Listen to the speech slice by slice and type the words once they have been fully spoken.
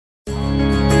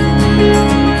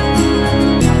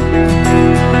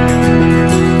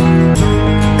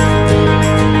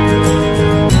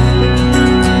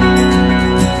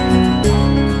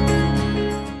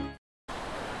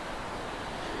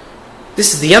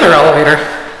the other elevator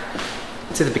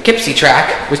to the Poughkeepsie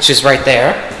track, which is right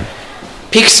there.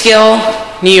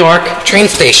 Peekskill, New York, train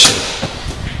station.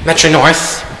 Metro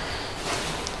North.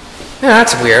 Yeah,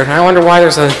 that's weird. I wonder why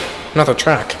there's another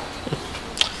track.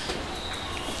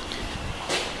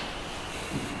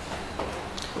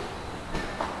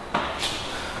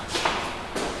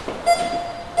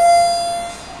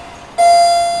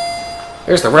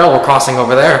 There's the railroad crossing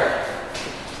over there.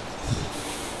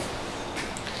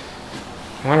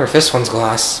 I wonder if this one's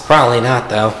glass. Probably not,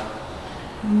 though.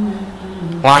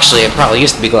 Well, actually, it probably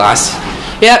used to be glass.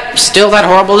 Yep, still that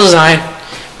horrible design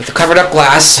with the covered up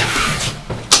glass.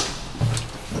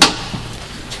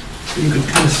 You can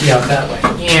kind of see out that way.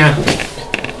 Yeah.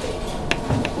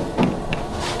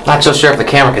 Not so sure if the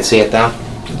camera could see it, though.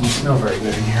 Doesn't smell very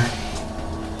good in here.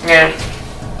 Yeah.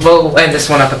 We'll end this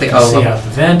one up at the You can see out the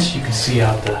vent. You can see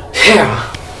out the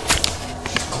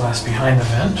glass behind the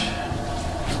vent.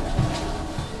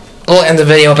 We'll end the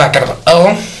video back at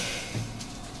O,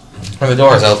 where the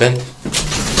door is open.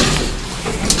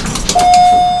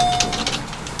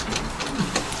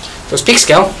 There's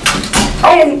Peekskill.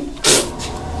 Oh!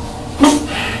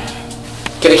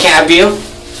 Get a cab view.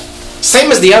 Same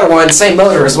as the other one, same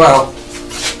motor as well.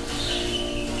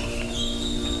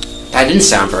 That didn't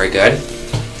sound very good.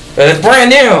 But it's brand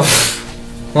new!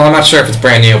 Well, I'm not sure if it's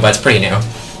brand new, but it's pretty new.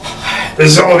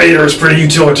 This elevator is pretty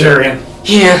utilitarian.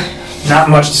 Yeah. Not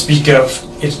much to speak of.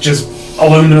 It's just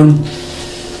aluminum.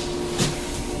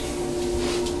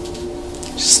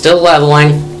 Still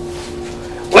leveling.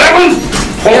 Leveling!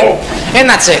 Oh. And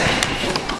that's it.